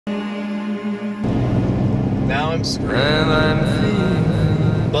Now I'm screwed.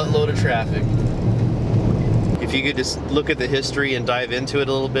 Buttload of traffic. If you could just look at the history and dive into it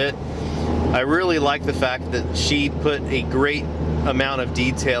a little bit, I really like the fact that she put a great amount of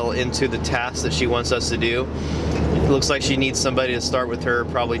detail into the tasks that she wants us to do. It looks like she needs somebody to start with her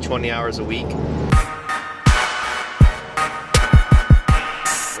probably 20 hours a week.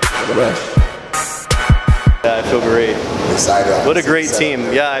 Yeah, I feel great. Excited. What a great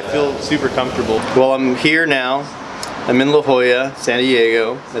team. Yeah, I feel super comfortable. Well, I'm here now. I'm in La Jolla, San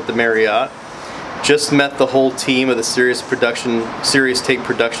Diego, at the Marriott. Just met the whole team of the Serious Take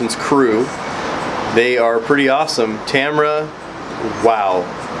Productions crew. They are pretty awesome. Tamra, wow,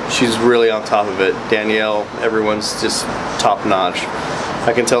 she's really on top of it. Danielle, everyone's just top notch.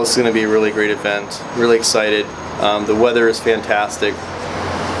 I can tell this is going to be a really great event. Really excited. The weather is fantastic.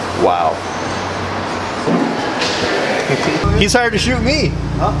 Wow. He's hired to shoot me.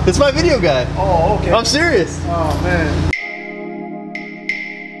 Huh? It's my video guy. Oh, okay. I'm serious. Oh, man.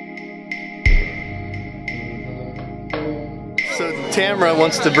 So Tamra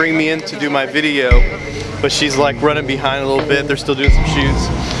wants to bring me in to do my video, but she's like running behind a little bit. They're still doing some shoots.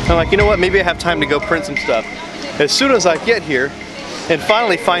 I'm like, you know what? Maybe I have time to go print some stuff. As soon as I get here and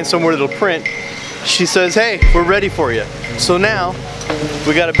finally find somewhere that'll print, she says, hey, we're ready for you. So now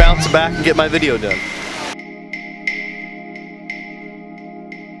we got to bounce back and get my video done.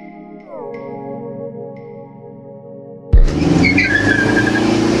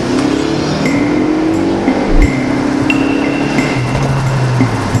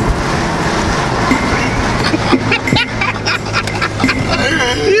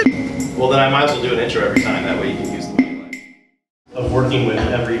 Well, then I might as well do an intro every time, that way you can use the money of working with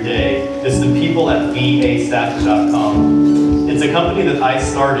every day. This is the people at VAstaffers.com. It's a company that I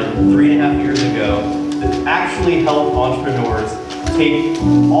started 3.5 years ago that actually helped entrepreneurs take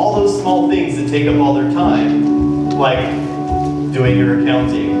all those small things that take up all their time, like doing your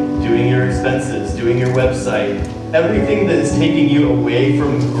accounting, doing your expenses, doing your website, everything that is taking you away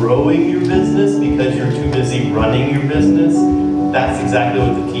from growing your business because you're too busy running your business. That's exactly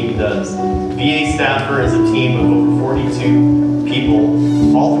what the team does. VA Staffer is a team of over 42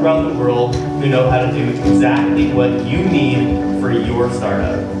 people all throughout the world who know how to do exactly what you need for your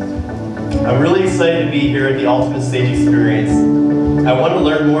startup. I'm really excited to be here at the Ultimate Stage Experience. I want to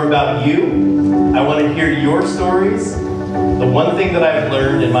learn more about you. I want to hear your stories. The one thing that I've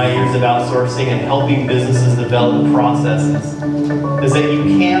learned in my years of outsourcing and helping businesses develop processes is that you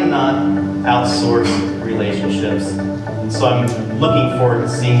cannot outsource relationships. So I'm looking forward to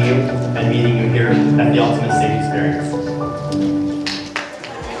seeing you and meeting you here at the Ultimate Stage Experience.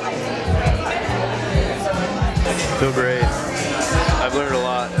 Feel great. I've learned a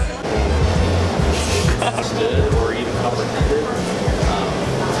lot. Or even comprehended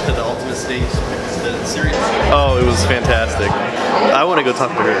to the Ultimate Stage Series. Oh, it was fantastic. I want to go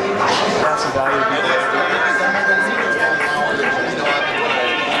talk to her.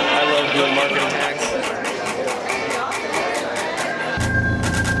 I love doing marketing hacks.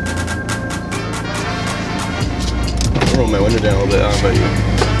 Roll my window down a little bit. I don't know about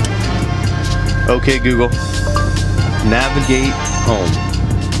you. Okay, Google. Navigate home.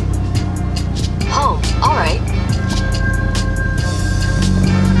 Home, alright.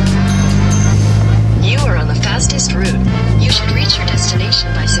 You are on the fastest route. You should reach your destination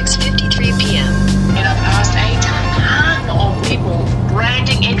by 6:53 p.m. And I've asked a ton of people,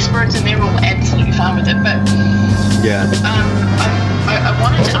 branding experts, and they're all absolutely fine with it. But Yeah. I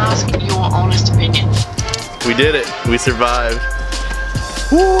wanted to ask your honest opinion. We did it. We survived.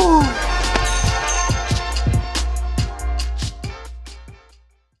 Woo!